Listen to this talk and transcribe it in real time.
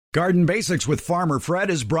Garden Basics with Farmer Fred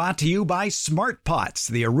is brought to you by Smart Pots,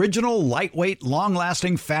 the original lightweight,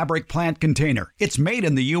 long-lasting fabric plant container. It's made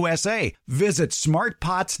in the USA. Visit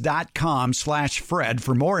smartpots.com/Fred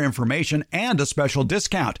for more information and a special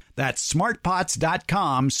discount. That's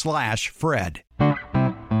smartpots.com/Fred.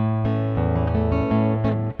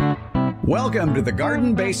 Welcome to the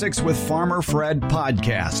Garden Basics with Farmer Fred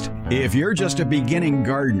podcast. If you're just a beginning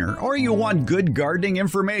gardener or you want good gardening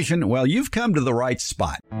information, well, you've come to the right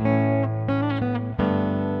spot.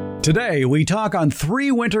 Today, we talk on 3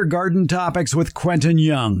 winter garden topics with Quentin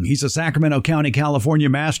Young. He's a Sacramento County, California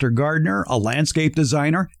master gardener, a landscape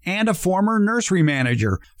designer, and a former nursery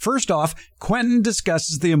manager. First off, Quentin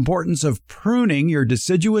discusses the importance of pruning your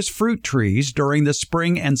deciduous fruit trees during the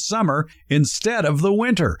spring and summer instead of the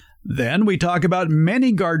winter. Then we talk about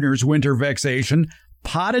many gardeners' winter vexation,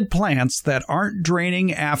 potted plants that aren't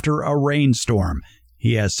draining after a rainstorm.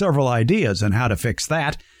 He has several ideas on how to fix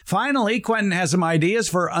that. Finally, Quentin has some ideas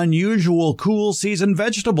for unusual cool season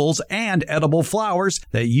vegetables and edible flowers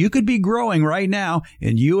that you could be growing right now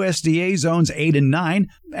in USDA zones 8 and 9,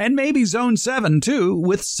 and maybe zone 7 too,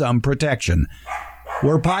 with some protection.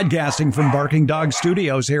 We're podcasting from Barking Dog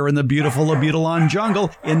Studios here in the beautiful Abutilon jungle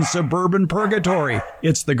in suburban Purgatory.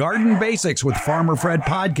 It's the Garden Basics with Farmer Fred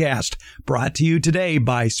podcast, brought to you today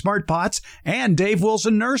by Smart Pots and Dave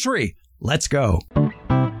Wilson Nursery. Let's go.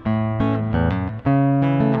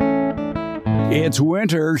 It's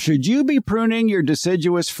winter. Should you be pruning your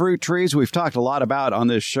deciduous fruit trees? We've talked a lot about on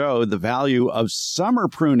this show the value of summer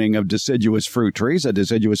pruning of deciduous fruit trees. A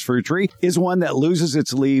deciduous fruit tree is one that loses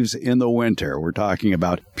its leaves in the winter. We're talking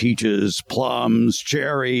about peaches, plums,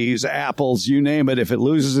 cherries, apples, you name it. If it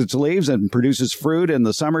loses its leaves and produces fruit in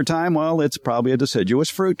the summertime, well, it's probably a deciduous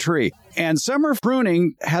fruit tree. And summer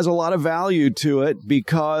pruning has a lot of value to it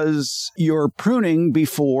because you're pruning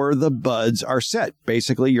before the buds are set.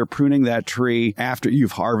 Basically, you're pruning that tree after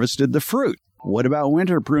you've harvested the fruit. What about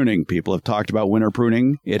winter pruning? People have talked about winter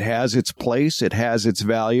pruning. It has its place. It has its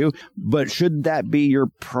value. But should that be your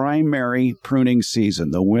primary pruning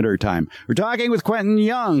season, the winter time? We're talking with Quentin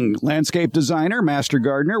Young, landscape designer, master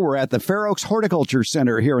gardener. We're at the Fair Oaks Horticulture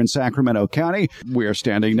Center here in Sacramento County. We are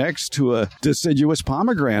standing next to a deciduous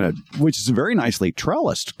pomegranate, which is very nicely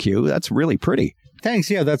trellised, Q. That's really pretty.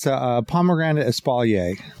 Thanks. Yeah, that's a pomegranate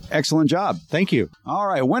espalier. Excellent job. Thank you. All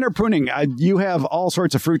right. Winter pruning. You have all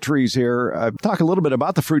sorts of fruit trees here. Talk a little bit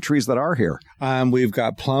about the fruit trees that are here. We've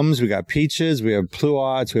got plums. We've got peaches. We have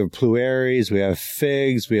pluots. We have plueries. We have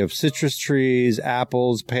figs. We have citrus trees,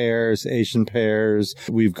 apples, pears, Asian pears.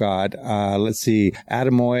 We've got,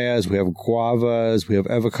 atemoyas. We have guavas. We have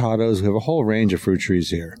avocados. We have a whole range of fruit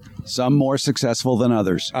trees here. Some more successful than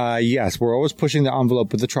others. Yes. We're always pushing the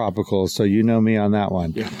envelope with the tropicals, so you know me on that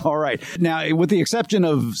one. Yeah. All right. Now, with the exception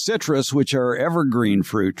of citrus, which are evergreen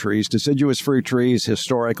fruit trees, deciduous fruit trees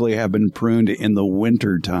historically have been pruned in the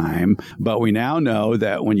wintertime. But we now know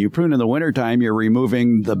that when you prune in the wintertime, you're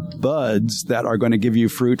removing the buds that are going to give you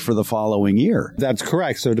fruit for the following year. That's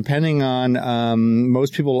correct. So depending on,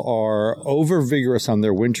 most people are over vigorous on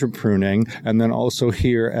their winter pruning. And then also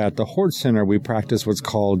here at the Hort Center, we practice what's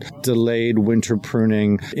called delayed winter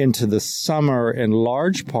pruning into the summer, in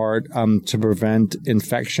large part to prevent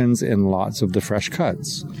infections in lots of the fresh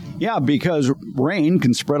cuts. Yeah, because rain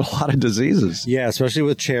can spread a lot of diseases. Yeah, especially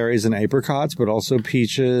with cherries and apricots, but also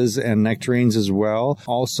peaches and nectarines as well.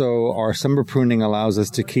 Also, our summer pruning allows us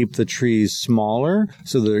to keep the trees smaller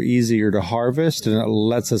so they're easier to harvest, and it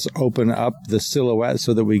lets us open up the silhouette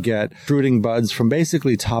so that we get fruiting buds from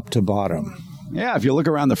basically top to bottom. Yeah, if you look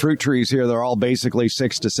around the fruit trees here, they're all basically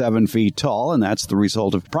 6 to 7 feet tall, and that's the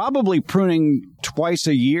result of probably pruning twice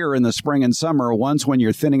a year in the spring and summer, once when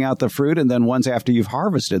you're thinning out the fruit and then once after you've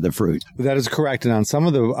harvested the fruit. That is correct. And on some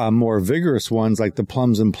of the more vigorous ones, like the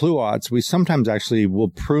plums and pluots, we sometimes actually will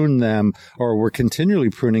prune them, or we're continually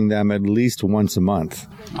pruning them at least once a month.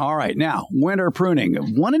 All right. Now, winter pruning.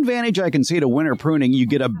 One advantage I can see to winter pruning, you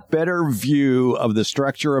get a better view of the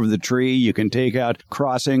structure of the tree. You can take out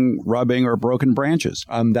crossing, rubbing, or broken branches.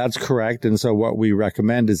 That's correct. And so what we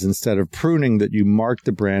recommend is, instead of pruning, that you mark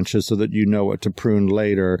the branches so that you know what to prune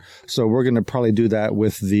later. So we're going to probably do that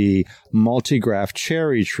with the multigraft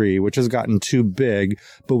cherry tree, which has gotten too big,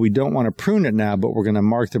 but we don't want to prune it now, but we're going to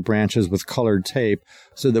mark the branches with colored tape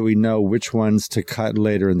so that we know which ones to cut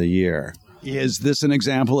later in the year. Is this an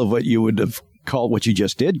example of what you would have call what you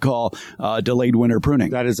just did call delayed winter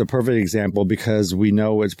pruning. That is a perfect example because we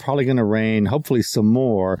know it's probably going to rain, hopefully some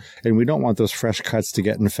more, and we don't want those fresh cuts to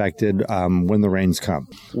get infected when the rains come.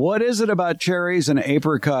 What is it about cherries and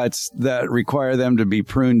apricots that require them to be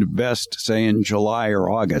pruned best, say, in July or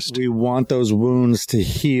August? We want those wounds to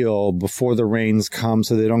heal before the rains come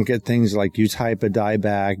so they don't get things like eutype of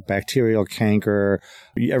dieback, bacterial canker.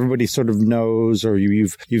 Everybody sort of knows, or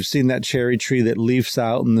you've seen that cherry tree that leaves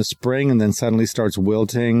out in the spring and then suddenly starts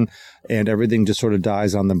wilting and everything just sort of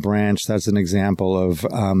dies on the branch. That's an example of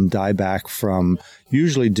dieback from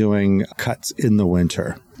usually doing cuts in the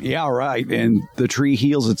winter. Yeah, right. And the tree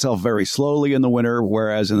heals itself very slowly in the winter,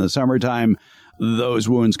 whereas in the summertime, those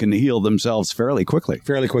wounds can heal themselves fairly quickly.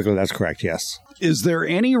 Fairly quickly, that's correct, yes. Is there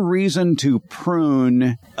any reason to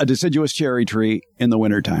prune a deciduous cherry tree in the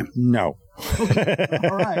wintertime? No. Okay.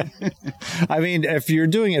 All right. I mean, if you're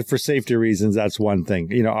doing it for safety reasons, that's one thing.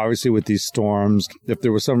 You know, obviously with these storms, if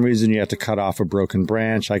there was some reason you had to cut off a broken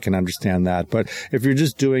branch, I can understand that. But if you're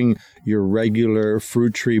just doing your regular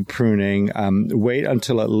fruit tree pruning, wait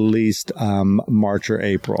until at least March or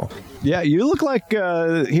April. Yeah, you look like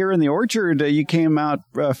here in the orchard, you came out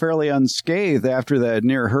fairly unscathed after that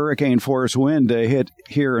near hurricane force wind hit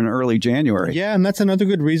here in early January. Yeah, and that's another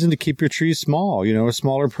good reason to keep your trees small. You know, a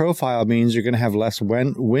smaller profile means you're going to have less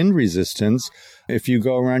wind resistance. If you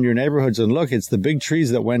go around your neighborhoods and look, it's the big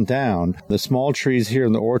trees that went down. The small trees here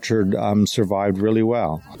in the orchard survived really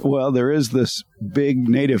well. Well, there is this big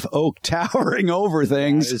native oak towering over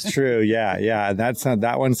things. It's true. Yeah.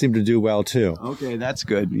 That one seemed to do well, too. Okay, that's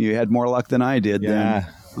good. You had more luck than I did then. Yeah.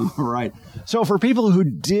 All right. So for people who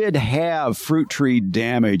did have fruit tree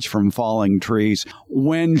damage from falling trees,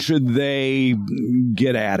 when should they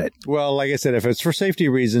get at it? Well, like I said, if it's for safety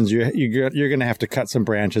reasons, you're going to have to cut some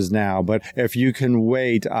branches now. But if you can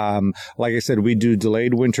wait, like I said, we do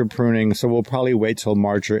delayed winter pruning, so we'll probably wait till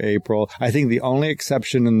March or April. I think the only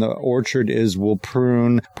exception in the orchard is we'll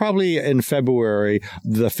prune probably in February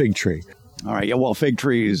the fig tree. All right. Yeah, well, fig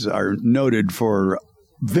trees are noted for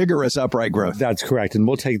vigorous upright growth. That's correct. And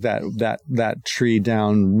we'll take that tree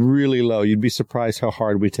down really low. You'd be surprised how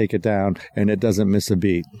hard we take it down, and it doesn't miss a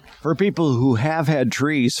beat. For people who have had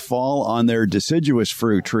trees fall on their deciduous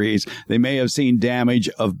fruit trees, they may have seen damage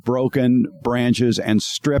of broken branches and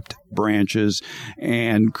stripped branches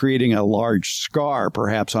and creating a large scar,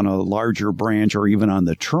 perhaps on a larger branch or even on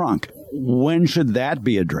the trunk. When should that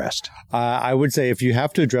be addressed? I would say if you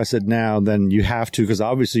have to address it now, then you have to, because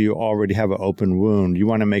obviously you already have an open wound. You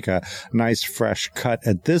want to make a nice fresh cut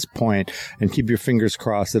at this point and keep your fingers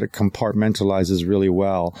crossed that it compartmentalizes really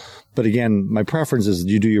well. But again, my preference is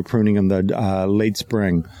you do your pruning in the late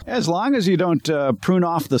spring. As long as you don't prune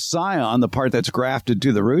off the scion, the part that's grafted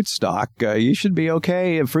to the rootstock, you should be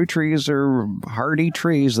okay. If fruit trees are hardy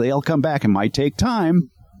trees, they'll come back. It might take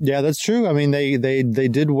time. Yeah, that's true. I mean, they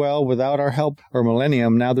did well without our help, or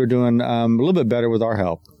Millennium. Now they're doing a little bit better with our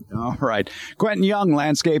help. All right. Quentin Young,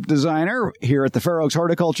 landscape designer here at the Fair Oaks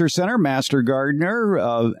Horticulture Center, master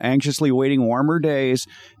gardener, anxiously waiting warmer days,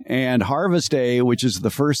 and Harvest Day, which is the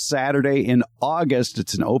first Saturday in August.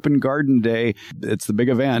 It's an open garden day. It's the big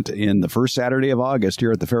event in the first Saturday of August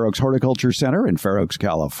here at the Fair Oaks Horticulture Center in Fair Oaks,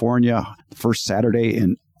 California. First Saturday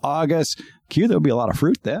in August. Q, there'll be a lot of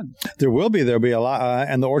fruit then. There will be. There'll be a lot,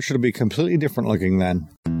 and the orchard will be completely different looking then.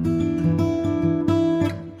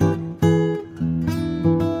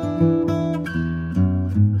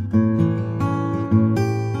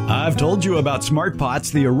 I've told you about Smart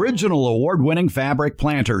Pots, the original award-winning fabric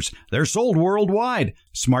planters. They're sold worldwide.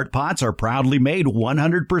 Smart Pots are proudly made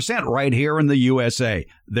 100% right here in the USA.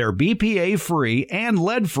 They're BPA-free and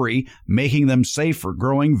lead-free, making them safe for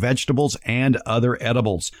growing vegetables and other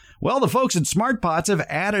edibles. Well, the folks at Smart Pots have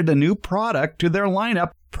added a new product to their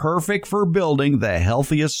lineup, perfect for building the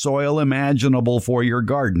healthiest soil imaginable for your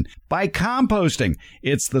garden by composting.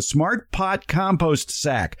 It's the Smart Pot Compost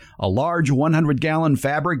Sack, a large 100-gallon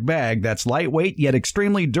fabric bag that's lightweight yet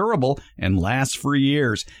extremely durable and lasts for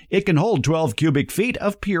years. It can hold 12 cubic feet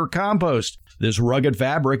of pure compost. This rugged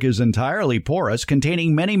fabric is entirely porous,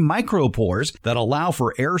 containing many micropores that allow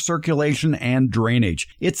for air circulation and drainage.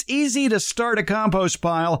 It's easy to start a compost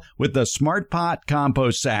pile with the Smart Pot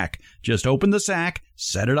Compost Sack. Just open the sack,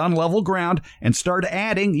 set it on level ground, and start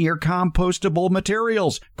adding your compostable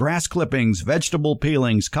materials, grass clippings, vegetable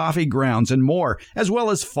peelings, coffee grounds, and more, as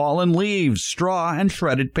well as fallen leaves, straw, and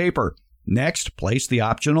shredded paper. Next, place the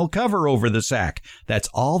optional cover over the sack. That's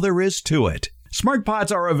all there is to it. Smart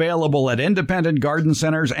Pots are available at independent garden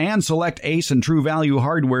centers and select Ace and True Value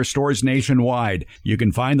hardware stores nationwide. You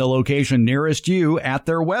can find the location nearest you at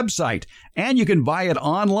their website, and you can buy it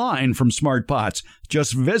online from Smart Pots.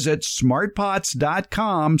 Just visit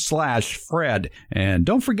smartpots.com/Fred. And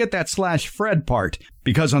don't forget that /Fred part,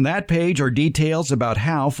 because on that page are details about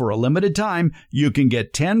how, for a limited time, you can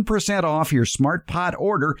get 10% off your Smart Pot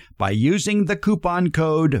order by using the coupon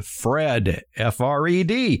code FRED,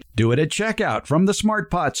 F-R-E-D. Do it at checkout from the Smart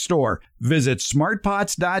Pot store. Visit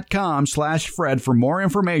smartpots.com/Fred for more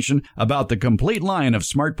information about the complete line of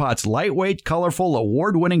Smart Pot's lightweight, colorful,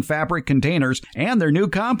 award-winning fabric containers and their new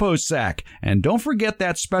compost sack. And don't forget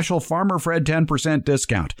that special Farmer Fred 10%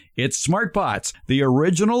 discount. It's Smart Pots, the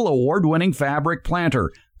original award-winning fabric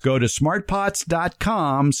planter. Go to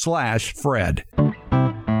smartpots.com/Fred.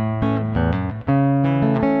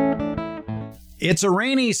 It's a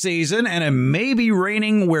rainy season, and it may be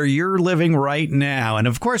raining where you're living right now. And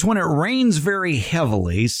of course, when it rains very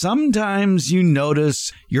heavily, sometimes you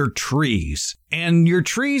notice your trees. And your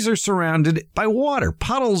trees are surrounded by water,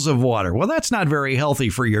 puddles of water. Well, that's not very healthy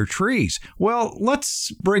for your trees. Well,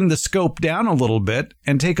 let's bring the scope down a little bit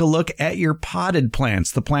and take a look at your potted plants,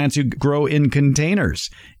 the plants you grow in containers.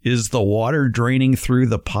 Is the water draining through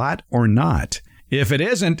the pot or not? If it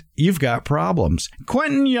isn't, you've got problems.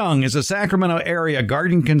 Quentin Young is a Sacramento area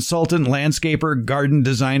garden consultant, landscaper, garden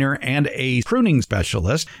designer, and a pruning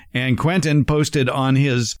specialist. And Quentin posted on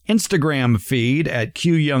his Instagram feed at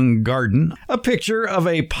Q Young Garden a picture of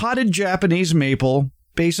a potted Japanese maple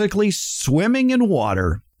basically swimming in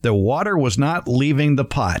water. The water was not leaving the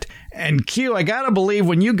pot. And Q, I gotta believe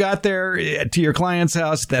when you got there to your client's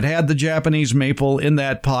house that had the Japanese maple in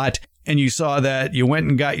that pot, and you saw that, you went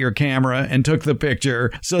and got your camera and took the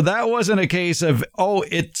picture. So that wasn't a case of, oh,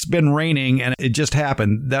 it's been raining and it just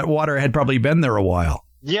happened. That water had probably been there a while.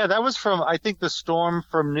 Yeah, that was from, I think, the storm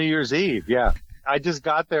from New Year's Eve. Yeah. I just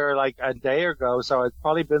got there like a day ago, so it's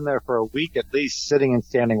probably been there for a week at least, sitting in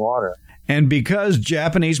standing water. And because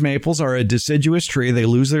Japanese maples are a deciduous tree, they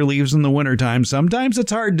lose their leaves in the wintertime. Sometimes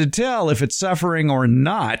it's hard to tell if it's suffering or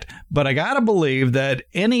not. But I got to believe that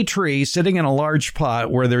any tree sitting in a large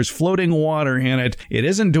pot where there's floating water in it, it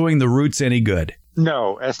isn't doing the roots any good.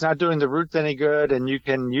 No, it's not doing the roots any good. And you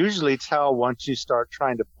can usually tell once you start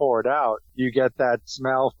trying to pour it out, you get that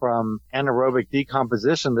smell from anaerobic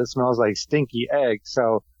decomposition that smells like stinky eggs.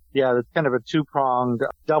 So yeah, it's kind of a two-pronged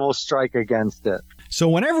double strike against it. So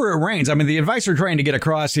whenever it rains, I mean, the advice we're trying to get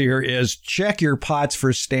across here is check your pots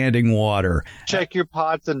for standing water. Check your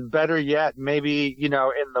pots, and better yet, maybe, in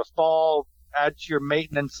the fall, add to your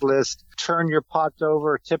maintenance list, turn your pots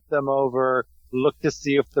over, tip them over, look to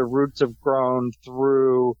see if the roots have grown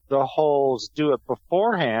through the holes. Do it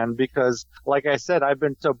beforehand because, like I said, I've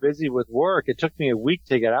been so busy with work, it took me a week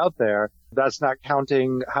to get out there. That's not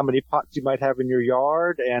counting how many pots you might have in your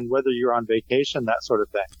yard and whether you're on vacation, that sort of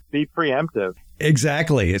thing. Be preemptive.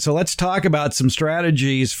 Exactly. So let's talk about some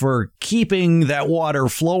strategies for keeping that water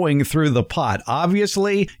flowing through the pot.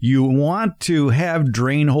 Obviously, you want to have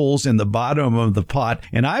drain holes in the bottom of the pot.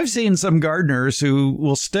 And I've seen some gardeners who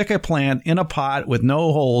will stick a plant in a pot with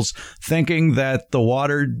no holes, thinking that the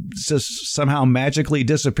water just somehow magically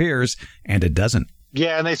disappears, and it doesn't.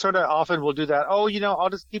 Yeah, and they sort of often will do that. Oh, I'll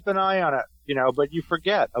just keep an eye on it, but you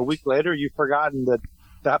forget. A week later, you've forgotten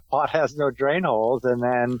that pot has no drain holes, and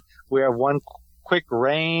then we have one quick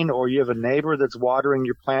rain, or you have a neighbor that's watering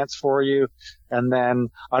your plants for you, and then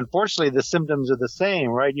unfortunately the symptoms are the same,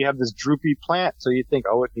 right? You have this droopy plant, so you think,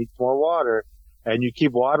 oh, it needs more water, and you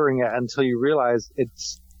keep watering it until you realize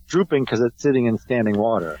it's drooping because it's sitting in standing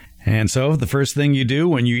water. And so the first thing you do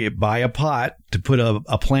when you buy a pot to put a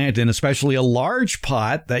plant in, especially a large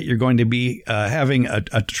pot that you're going to be having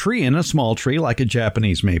a tree in, a small tree like a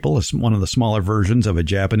Japanese maple, one of the smaller versions of a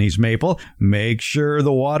Japanese maple, make sure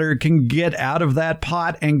the water can get out of that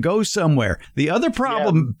pot and go somewhere. The other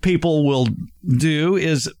problem people will do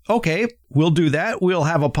is, okay, we'll do that. We'll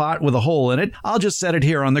have a pot with a hole in it. I'll just set it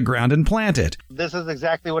here on the ground and plant it. This is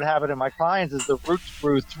exactly what happened to my clients is the roots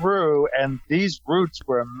grew through, and these roots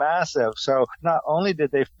were massive. So not only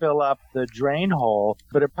did they fill up the drain hole,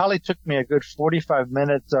 but it probably took me a good 45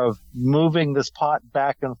 minutes of moving this pot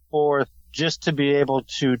back and forth just to be able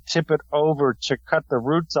to tip it over to cut the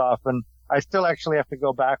roots off. And I still actually have to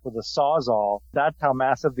go back with a Sawzall. That's how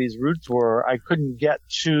massive these roots were. I couldn't get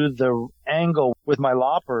to the angle with my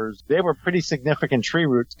loppers. They were pretty significant tree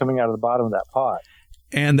roots coming out of the bottom of that pot.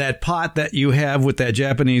 And that pot that you have with that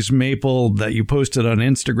Japanese maple that you posted on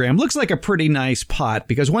Instagram looks like a pretty nice pot,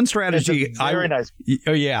 because one strategy... It's very nice.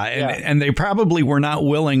 Oh, yeah. And they probably were not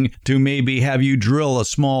willing to maybe have you drill a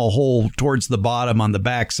small hole towards the bottom on the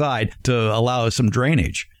back side to allow some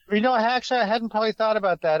drainage. Actually, I hadn't probably thought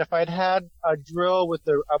about that. If I'd had a drill with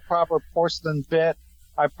a proper porcelain bit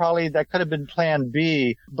that could have been plan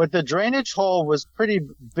B, but the drainage hole was pretty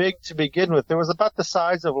big to begin with. It was about the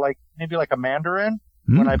size of maybe a mandarin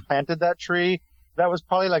when I planted that tree. That was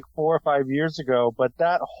probably 4 or 5 years ago, but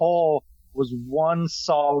that hole was one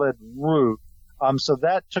solid root. So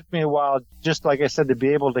that took me a while, just like I said, to be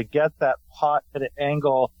able to get that pot at an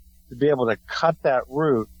angle, to be able to cut that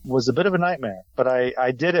root was a bit of a nightmare. But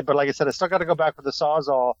I did it. But like I said, I still got to go back with the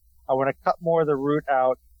Sawzall. I want to cut more of the root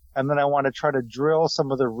out, and then I want to try to drill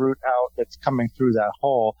some of the root out that's coming through that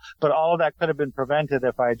hole. But all of that could have been prevented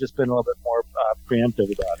if I had just been a little bit more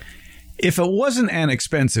preemptive about it. If it wasn't an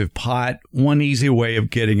expensive pot, one easy way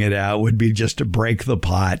of getting it out would be just to break the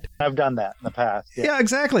pot. I've done that in the past. Yeah,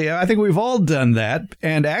 exactly. I think we've all done that.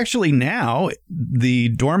 And actually now, the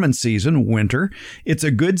dormant season, winter, it's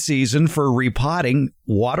a good season for repotting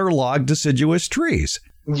waterlogged deciduous trees.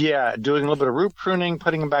 Yeah, doing a little bit of root pruning,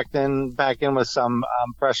 putting them back in with some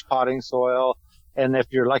fresh potting soil. And if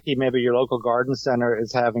you're lucky, maybe your local garden center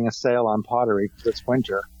is having a sale on pottery because it's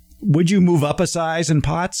winter. Would you move up a size in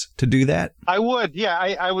pots to do that? I would, yeah.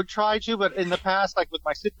 I would try to, but in the past, with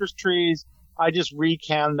my citrus trees, I just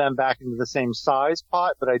recan them back into the same size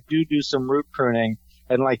pot, but I do some root pruning.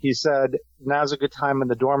 And like you said, now's a good time in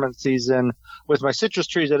the dormant season. With my citrus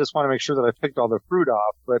trees, I just want to make sure that I picked all the fruit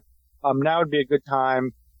off. But now would be a good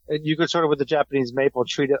time. You could sort of, with the Japanese maple,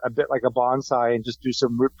 treat it a bit like a bonsai and just do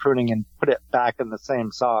some root pruning and put it back in the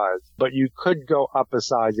same size. But you could go up a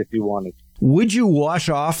size if you wanted. Would you wash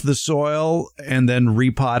off the soil and then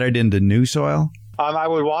repot it into new soil? I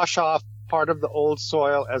would wash off part of the old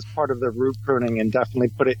soil as part of the root pruning and definitely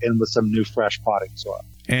put it in with some new fresh potting soil.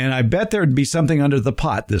 And I bet there'd be something under the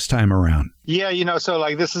pot this time around. Yeah, so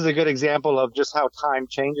this is a good example of just how time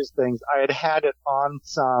changes things. I had it on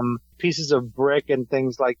some pieces of brick and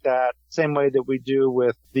things like that, same way that we do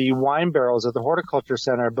with the wine barrels at the horticulture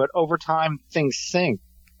center. But over time, things sink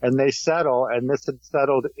and they settle, and this had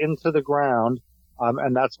settled into the ground.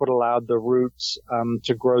 And that's what allowed the roots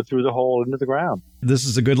to grow through the hole into the ground. This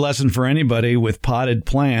is a good lesson for anybody with potted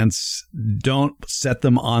plants. Don't set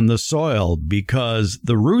them on the soil because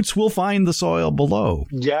the roots will find the soil below.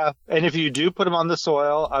 Yeah. And if you do put them on the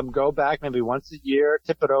soil, go back maybe once a year,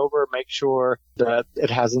 tip it over, make sure that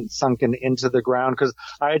it hasn't sunken into the ground. Because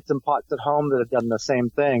I had some pots at home that had done the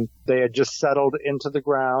same thing. They had just settled into the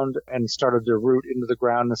ground and started to root into the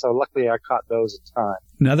ground. And so luckily I caught those in time.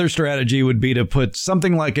 Another strategy would be to put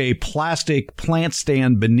something like a plastic plant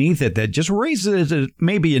stand beneath it that just raises it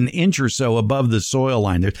maybe an inch or so above the soil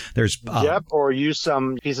line. Yep, or use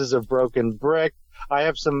some pieces of broken brick. I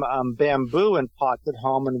have some bamboo in pots at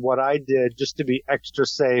home, and what I did, just to be extra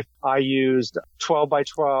safe, I used 12 by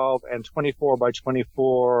 12 and 24 by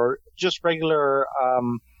 24, just regular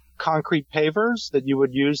concrete pavers that you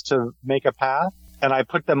would use to make a path. And I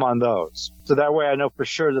put them on those. So that way I know for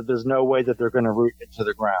sure that there's no way that they're going to root into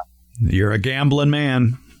the ground. You're a gambling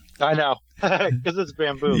man. I know, because it's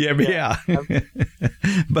bamboo. Yeah.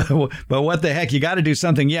 But what the heck? You got to do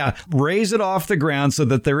something. Yeah, raise it off the ground so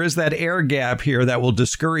that there is that air gap here that will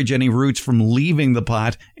discourage any roots from leaving the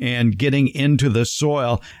pot and getting into the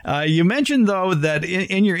soil. You mentioned, though, that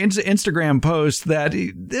in your Instagram post that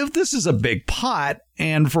if this is a big pot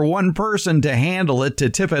and for one person to handle it, to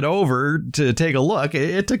tip it over, to take a look,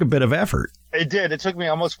 it took a bit of effort. It did. It took me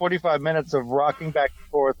almost 45 minutes of rocking back and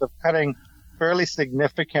forth, of cutting fairly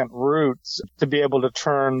significant roots to be able to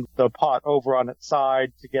turn the pot over on its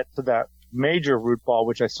side to get to that major root ball,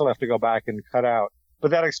 which I still have to go back and cut out.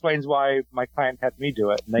 But that explains why my client had me do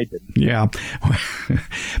it and they didn't. Yeah.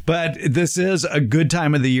 But this is a good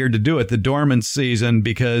time of the year to do it, the dormant season,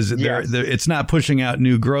 because it's not pushing out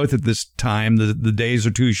new growth at this time. The days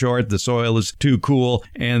are too short. The soil is too cool.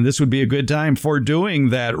 And this would be a good time for doing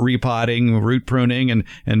that repotting, root pruning,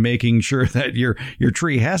 and making sure that your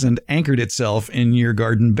tree hasn't anchored itself in your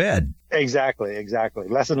garden bed. Exactly.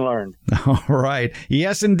 Lesson learned. All right.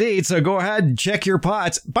 Yes, indeed. So go ahead and check your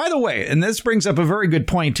pots. By the way, and this brings up a very good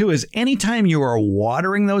point, too, is anytime you are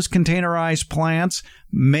watering those containerized plants,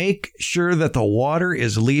 make sure that the water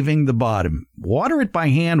is leaving the bottom. Water it by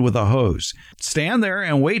hand with a hose. Stand there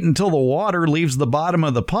and wait until the water leaves the bottom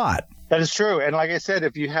of the pot. That is true. And like I said,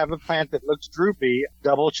 if you have a plant that looks droopy,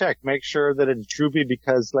 double check. Make sure that it's droopy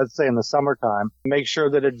because, let's say in the summertime, make sure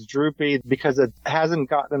that it's droopy because it hasn't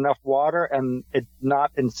gotten enough water and it's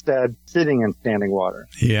not instead sitting in standing water.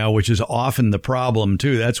 Yeah, which is often the problem,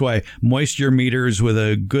 too. That's why moisture meters with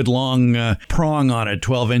a good long prong on it,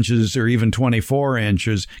 12 inches or even 24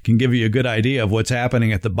 inches, can give you a good idea of what's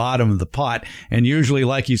happening at the bottom of the pot. And usually,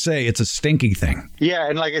 like you say, it's a stinky thing. Yeah,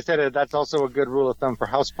 and like I said, that's also a good rule of thumb for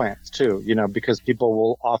houseplants, too, because people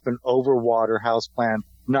will often overwater houseplants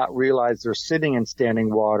not realize they're sitting in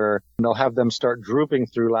standing water. And they'll have them start drooping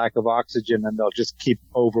through lack of oxygen, and they'll just keep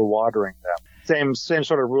overwatering them. Same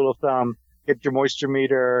sort of rule of thumb. Get your moisture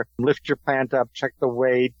meter, lift your plant up, check the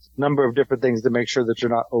weight, number of different things to make sure that you're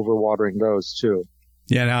not overwatering those too.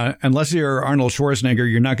 Yeah, now, unless you're Arnold Schwarzenegger,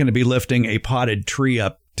 you're not going to be lifting a potted tree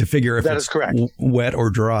up to figure if it's wet or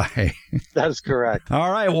dry. That is correct.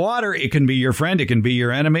 All right, water, it can be your friend, it can be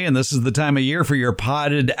your enemy, and this is the time of year for your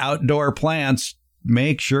potted outdoor plants.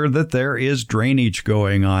 Make sure that there is drainage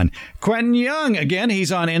going on. Quentin Young, again,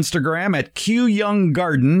 he's on Instagram at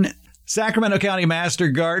QYoungGarden. Sacramento County Master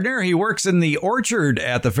Gardener. He works in the orchard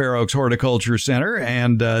at the Fair Oaks Horticulture Center,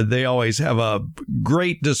 and they always have a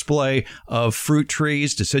great display of fruit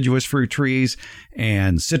trees, deciduous fruit trees,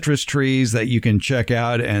 and citrus trees that you can check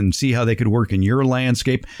out and see how they could work in your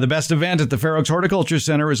landscape. The best event at the Fair Oaks Horticulture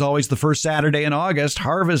Center is always the first Saturday in August,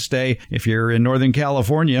 Harvest Day. If you're in Northern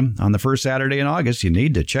California on the first Saturday in August, you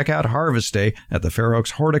need to check out Harvest Day at the Fair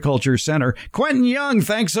Oaks Horticulture Center. Quentin Young,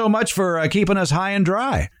 thanks so much for keeping us high and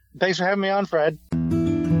dry. Thanks for having me on, Fred.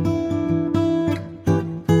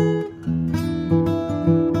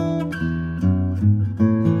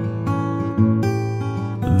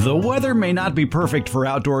 The weather may not be perfect for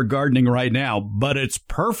outdoor gardening right now, but it's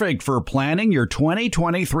perfect for planning your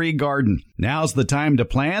 2023 garden. Now's the time to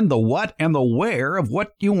plan the what and the where of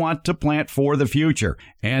what you want to plant for the future.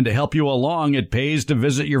 And to help you along, it pays to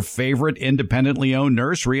visit your favorite independently owned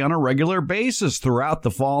nursery on a regular basis throughout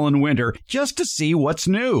the fall and winter just to see what's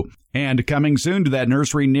new. And coming soon to that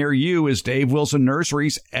nursery near you is Dave Wilson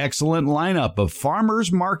Nursery's excellent lineup of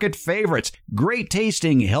farmers market favorites, great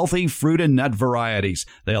tasting, healthy fruit and nut varieties.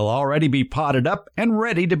 They'll already be potted up and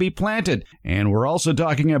ready to be planted. And we're also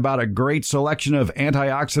talking about a great selection of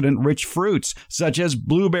antioxidant-rich fruits, such as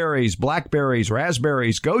blueberries, blackberries,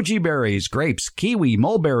 raspberries, goji berries, grapes, kiwi,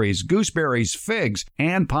 mulberries, gooseberries, figs,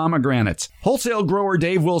 and pomegranates. Wholesale grower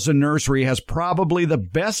Dave Wilson Nursery has probably the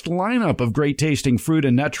best lineup of great tasting fruit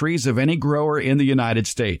and nut trees of any grower in the United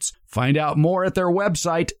States. Find out more at their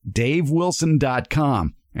website,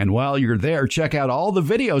 davewilson.com. And while you're there, check out all the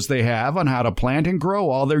videos they have on how to plant and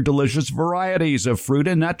grow all their delicious varieties of fruit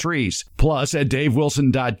and nut trees. Plus, at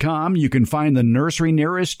davewilson.com, you can find the nursery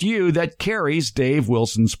nearest you that carries Dave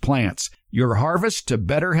Wilson's plants. Your harvest to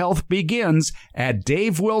better health begins at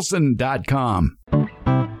davewilson.com.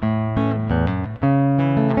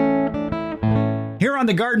 Here on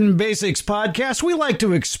the Garden Basics podcast, we like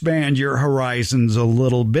to expand your horizons a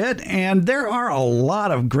little bit, and there are a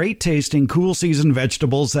lot of great tasting cool season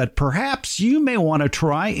vegetables that perhaps you may want to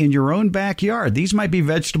try in your own backyard. These might be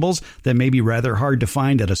vegetables that may be rather hard to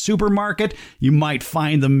find at a supermarket. You might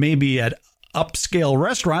find them maybe at upscale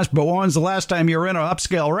restaurants, but when's the last time you were in an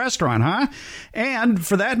upscale restaurant, huh? And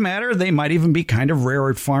for that matter, they might even be kind of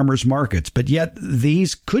rare at farmers markets, but yet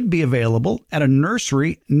these could be available at a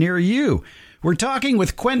nursery near you. We're talking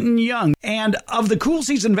with Quentin Young. And of the cool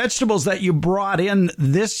season vegetables that you brought in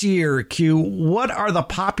this year, Q, what are the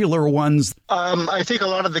popular ones? I think a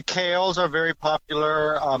lot of the kales are very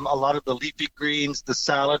popular. A lot of the leafy greens, the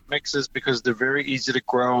salad mixes, because they're very easy to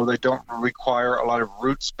grow. They don't require a lot of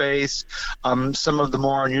root space. Some of the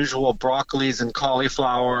more unusual broccolis and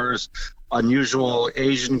cauliflowers, unusual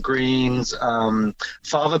Asian greens.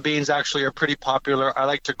 Fava beans actually are pretty popular. I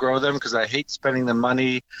like to grow them because I hate spending the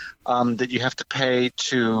money that you have to pay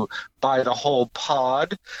to buy the whole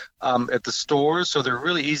pod at the stores. So they're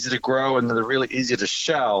really easy to grow and they're really easy to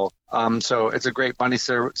shell. So it's a great money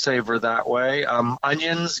saver that way.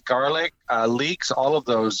 Onions, garlic, leeks, all of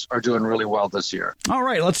those are doing really well this year. All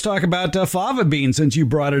right, let's talk about fava beans since you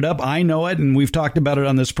brought it up. I know it, and we've talked about it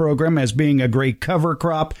on this program as being a great cover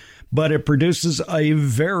crop, but it produces a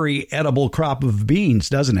very edible crop of beans,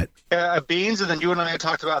 doesn't it? Beans, and then you and I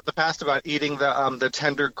talked about in the past about eating the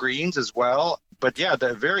tender greens as well. But yeah,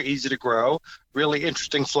 they're very easy to grow, really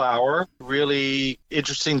interesting flower, really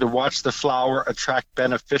interesting to watch the flower attract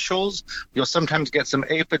beneficials. You'll sometimes get some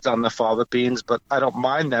aphids on the fava beans, but I don't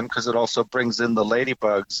mind them because it also brings in the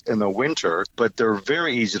ladybugs in the winter. But they're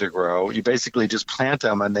very easy to grow. You basically just plant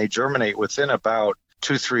them and they germinate within about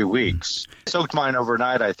 2-3 weeks. Soaked mine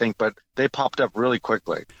overnight, I think, but they popped up really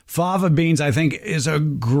quickly. Fava beans, I think, is a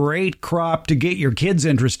great crop to get your kids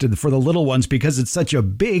interested for the little ones because it's such a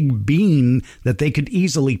big bean that they could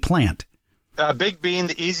easily plant. Big bean,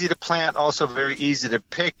 easy to plant, also very easy to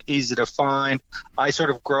pick, easy to find. I sort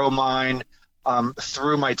of grow mine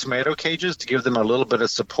through my tomato cages to give them a little bit of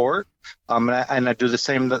support. And I do the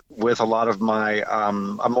same with a lot of my,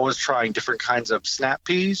 I'm always trying different kinds of snap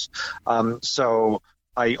peas. So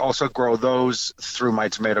I also grow those through my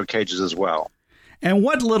tomato cages as well. And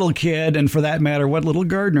what little kid, and for that matter, what little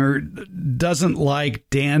gardener doesn't like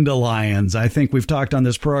dandelions? I think we've talked on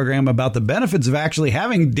this program about the benefits of actually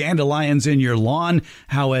having dandelions in your lawn,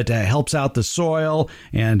 how it helps out the soil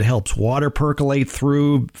and helps water percolate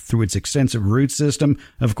through its extensive root system.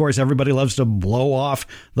 Of course, everybody loves to blow off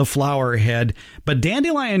the flower head, but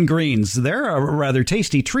dandelion greens, they're a rather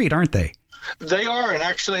tasty treat, aren't they? They are, and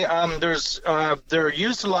actually, they're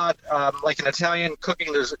used a lot, like in Italian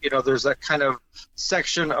cooking. There's that kind of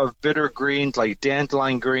section of bitter greens like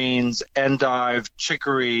dandelion greens, endive,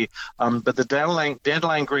 chicory. But the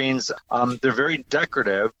dandelion greens, they're very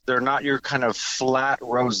decorative. They're not your kind of flat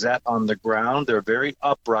rosette on the ground. They're very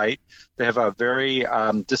upright. They have a very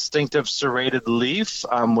distinctive serrated leaf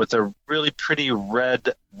with a really pretty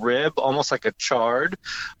red rib, almost like a chard.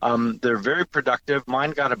 They're very productive.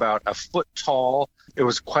 Mine got about a foot tall. It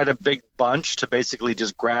was quite a big bunch to basically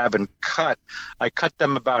just grab and cut. I cut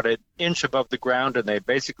them about an inch above the ground, and they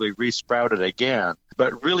basically resprouted again.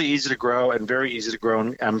 But really easy to grow and very easy to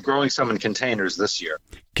grow. I'm growing some in containers this year.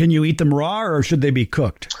 Can you eat them raw, or should they be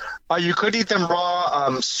cooked? You could eat them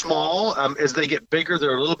raw, small. As they get bigger,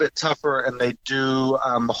 they're a little bit tougher, and they do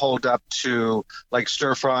hold up to like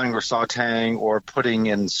stir frying or sauteing or putting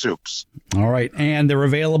in soups. All right. And they're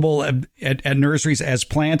available at nurseries as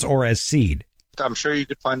plants or as seed? I'm sure you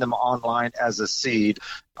could find them online as a seed.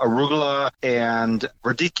 Arugula and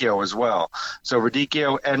radicchio as well. So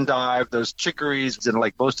radicchio, endive, those chicories, and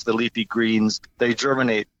like most of the leafy greens, they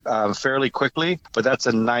germinate fairly quickly, but that's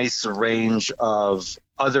a nice range of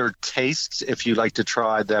other tastes if you like to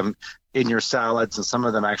try them in your salads, and some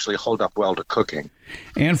of them actually hold up well to cooking.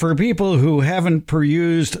 And for people who haven't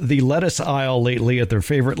perused the lettuce aisle lately at their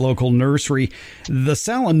favorite local nursery, the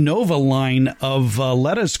Salanova line of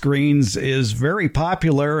lettuce greens is very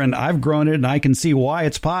popular, and I've grown it, and I can see why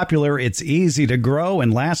it's popular. It's easy to grow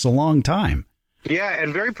and lasts a long time. Yeah,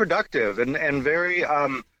 and very productive, and very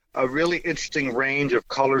a really interesting range of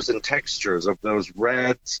colors and textures of those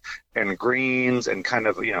reds and greens and kind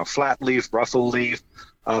of, flat leaf, ruffle leaf.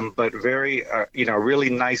 But very, really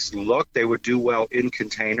nice look. They would do well in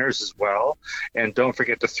containers as well. And don't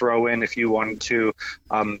forget to throw in, if you wanted to,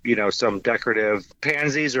 some decorative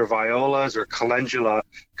pansies or violas or calendula,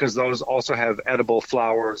 because those also have edible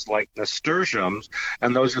flowers like nasturtiums.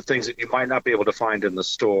 And those are things that you might not be able to find in the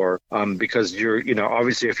store because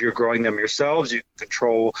obviously if you're growing them yourselves, you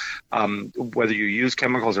control whether you use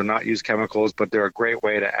chemicals or not use chemicals, but they're a great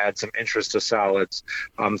way to add some interest to salads,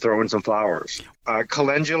 throw in some flowers.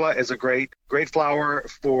 Calendula is a great flower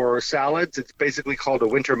for salads. It's basically called a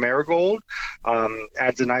winter marigold.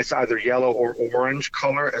 Adds a nice either yellow or orange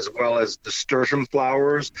color, as well as nasturtium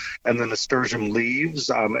flowers and the nasturtium leaves.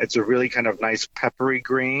 It's a really kind of nice peppery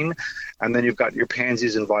green. And then you've got your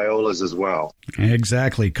pansies and violas as well.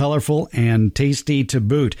 Exactly. Colorful and tasty to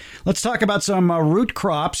boot. Let's talk about some root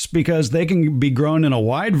crops, because they can be grown in a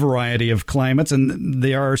wide variety of climates, and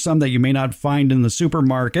there are some that you may not find in the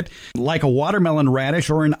supermarket, like a watermelon radish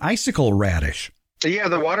or an icicle radish. Yeah,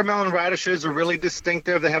 the watermelon radishes are really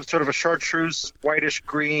distinctive. They have sort of a chartreuse whitish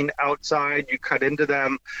green outside. You cut into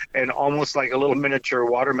them and almost like a little miniature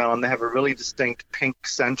watermelon. They have a really distinct pink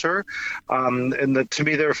center. To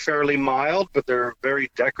me, they're fairly mild, but they're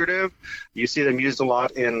very decorative. You see them used a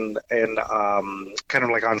lot in kind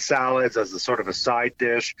of like on salads as a sort of a side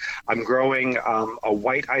dish. I'm growing a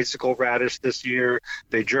white icicle radish this year.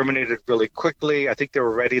 They germinated really quickly. I think they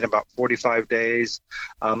were ready in about 45 days.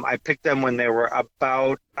 I picked them when they were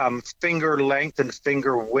about finger length and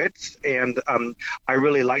finger width, and I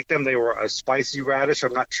really liked them. They were a spicy radish.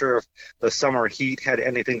 I'm not sure if the summer heat had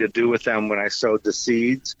anything to do with them when I sowed the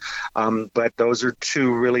seeds, but those are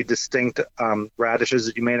two really distinct radishes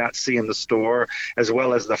that you may not see in the store, as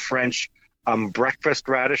well as the French breakfast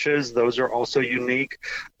radishes. Those are also unique.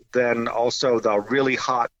 Then also the really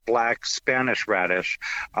hot black Spanish radish,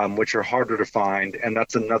 which are harder to find. And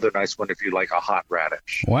that's another nice one if you like a hot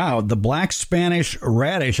radish. Wow, the black Spanish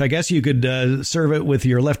radish. I guess you could serve it with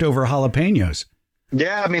your leftover jalapenos.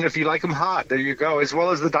 Yeah, I mean, if you like them hot, there you go, as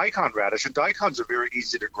well as the daikon radish. And daikons are very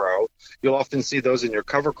easy to grow. You'll often see those in your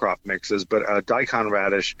cover crop mixes. But daikon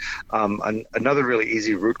radish, another really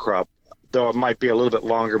easy root crop, though it might be a little bit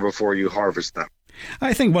longer before you harvest them.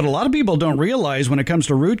 I think what a lot of people don't realize when it comes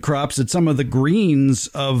to root crops, that some of the greens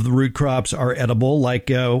of the root crops are edible,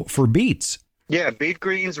 like for beets. Yeah, beet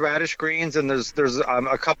greens, radish greens, and there's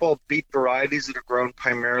a couple of beet varieties that are grown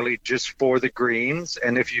primarily just for the greens.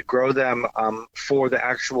 And if you grow them for the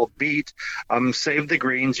actual beet, save the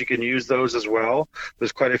greens. You can use those as well.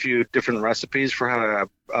 There's quite a few different recipes for how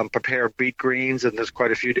to prepare beet greens, and there's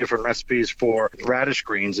quite a few different recipes for radish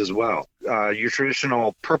greens as well. Your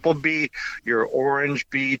traditional purple beet, your orange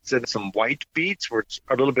beets, and some white beets, which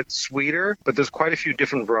are a little bit sweeter. But there's quite a few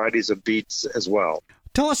different varieties of beets as well.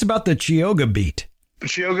 Tell us about the Chioggia beet.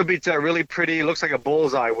 Chioggia beets are really pretty. It looks like a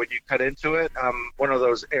bullseye when you cut into it. One of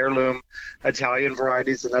those heirloom Italian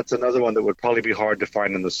varieties, and that's another one that would probably be hard to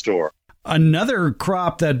find in the store. Another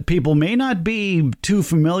crop that people may not be too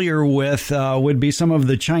familiar with would be some of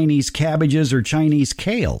the Chinese cabbages or Chinese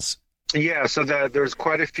kales. Yeah, so there's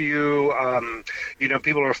quite a few,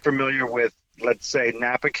 people are familiar with, let's say,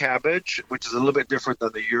 Napa cabbage, which is a little bit different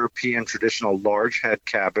than the European traditional large head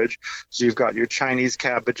cabbage. So you've got your Chinese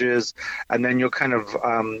cabbages, and then you'll kind of,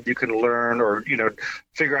 you can learn or,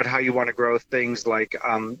 figure out how you want to grow things like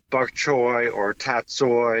bok choy or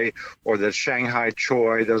tatsoi or the Shanghai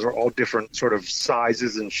choy. Those are all different sort of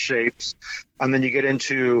sizes and shapes. And then you get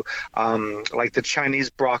into like the Chinese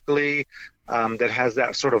broccoli, that has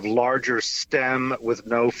that sort of larger stem with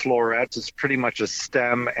no florets. It's pretty much a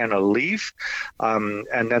stem and a leaf. And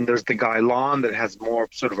then there's the Gailon that has more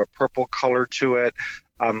sort of a purple color to it,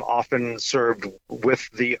 often served with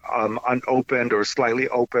the unopened or slightly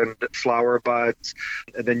opened flower buds.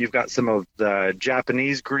 And then you've got some of the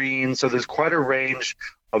Japanese greens. So there's quite a range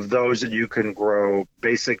of those that you can grow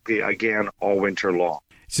basically, again, all winter long.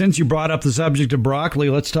 Since you brought up the subject of broccoli,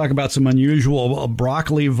 let's talk about some unusual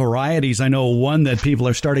broccoli varieties. I know one that people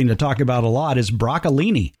are starting to talk about a lot is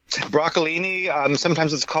broccolini. Broccolini,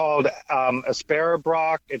 sometimes it's called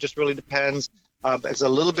asparabroc. It just really depends. It's a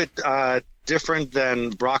little bit different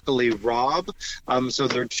than broccoli rabe. So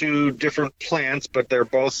they're two different plants, but they're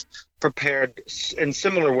both prepared in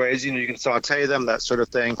similar ways. You can saute them, that sort of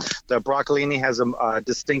thing. The broccolini has a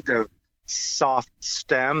distinctive soft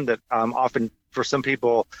stem that often for some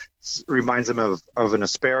people reminds them of an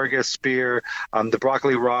asparagus spear. The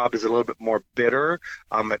broccoli rabe is a little bit more bitter.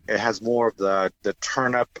 It has more of the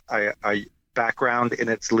turnip background in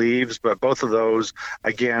its leaves, but both of those,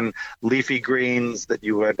 again, leafy greens that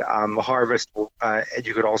you would harvest. And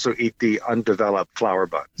you could also eat the undeveloped flower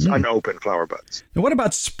buds, unopened flower buds. And what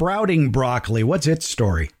about sprouting broccoli? What's its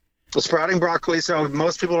story? The sprouting broccoli, so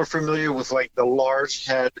most people are familiar with like the large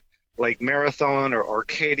head, like Marathon or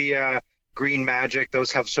Arcadia, Green Magic.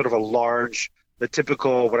 Those have sort of the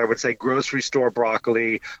typical, what I would say, grocery store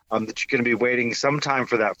broccoli that you're going to be waiting some time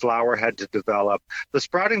for that flower head to develop. The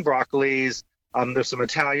sprouting broccolis, there's some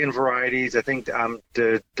Italian varieties. I think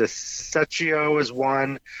the Secchio is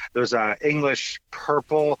one. There's English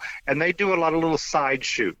purple, and they do a lot of little side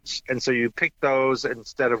shoots. And so you pick those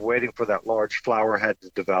instead of waiting for that large flower head to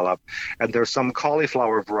develop. And there's some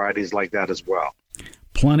cauliflower varieties like that as well.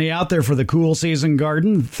 Plenty out there for the cool season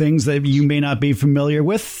garden, things that you may not be familiar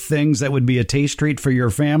with, things that would be a taste treat for your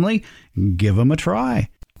family. Give them a try.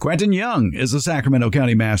 Quentin Young is a Sacramento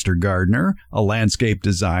County Master Gardener, a landscape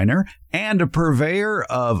designer, and a purveyor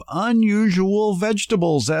of unusual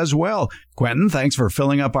vegetables as well. Quentin, thanks for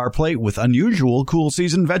filling up our plate with unusual cool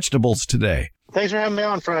season vegetables today. Thanks for having me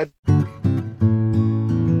on, Fred.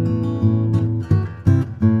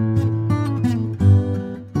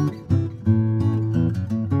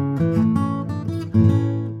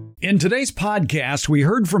 In today's podcast, we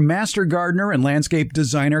heard from Master Gardener and landscape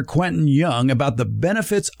designer Quentin Young about the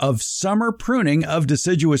benefits of summer pruning of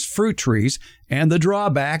deciduous fruit trees and the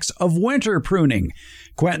drawbacks of winter pruning.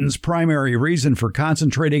 Quentin's primary reason for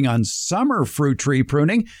concentrating on summer fruit tree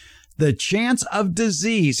pruning: the chance of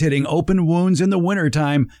disease hitting open wounds in the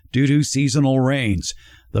wintertime due to seasonal rains.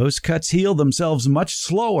 Those cuts heal themselves much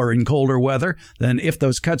slower in colder weather than if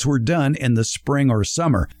those cuts were done in the spring or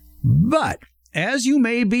summer. But as you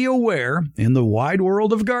may be aware, in the wide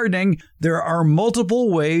world of gardening, there are multiple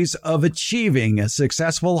ways of achieving a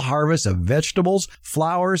successful harvest of vegetables,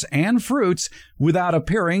 flowers, and fruits without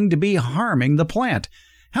appearing to be harming the plant.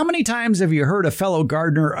 How many times have you heard a fellow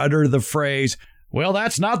gardener utter the phrase, "Well,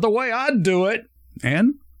 that's not the way I'd do it"?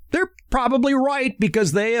 And they're probably right,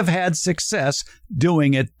 because they have had success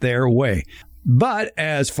doing it their way. But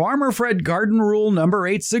as Farmer Fred Garden Rule number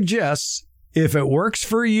 8 suggests, if it works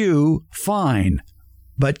for you, fine.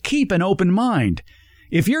 But keep an open mind.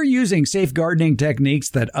 If you're using safe gardening techniques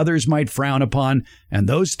that others might frown upon, and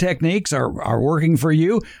those techniques are working for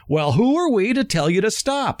you, well, who are we to tell you to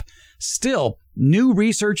stop? Still, new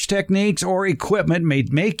research techniques or equipment may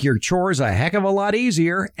make your chores a heck of a lot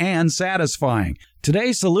easier and satisfying.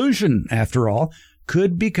 Today's solution, after all,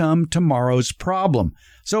 could become tomorrow's problem.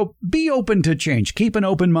 So be open to change. Keep an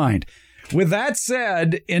open mind. With that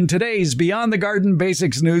said, in today's Beyond the Garden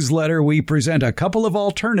Basics newsletter, we present a couple of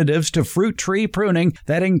alternatives to fruit tree pruning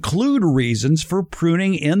that include reasons for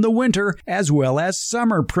pruning in the winter as well as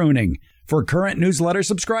summer pruning. For current newsletter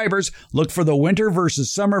subscribers, look for the winter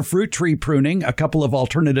versus summer fruit tree pruning, a couple of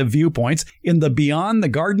alternative viewpoints, in the Beyond the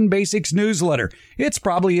Garden Basics newsletter. It's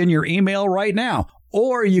probably in your email right now,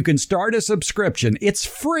 or you can start a subscription. It's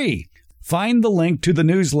free. Find the link to the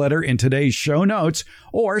newsletter in today's show notes,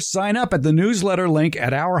 or sign up at the newsletter link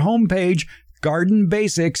at our homepage,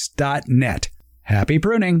 gardenbasics.net. Happy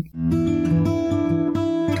pruning!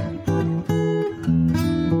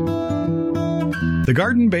 The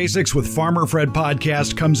Garden Basics with Farmer Fred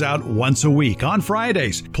podcast comes out once a week on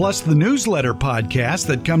Fridays. Plus, the newsletter podcast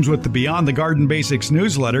that comes with the Beyond the Garden Basics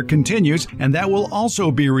newsletter continues, and that will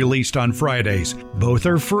also be released on Fridays. Both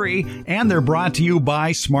are free, and they're brought to you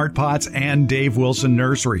by Smart Pots and Dave Wilson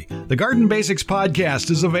Nursery. The Garden Basics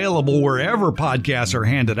podcast is available wherever podcasts are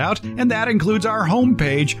handed out, and that includes our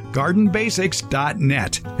homepage,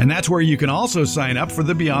 gardenbasics.net. And that's where you can also sign up for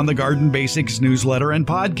the Beyond the Garden Basics newsletter and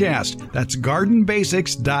podcast. That's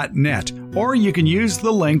gardenbasics.net, or you can use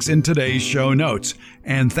the links in today's show notes.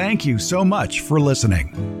 And thank you so much for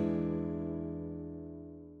listening.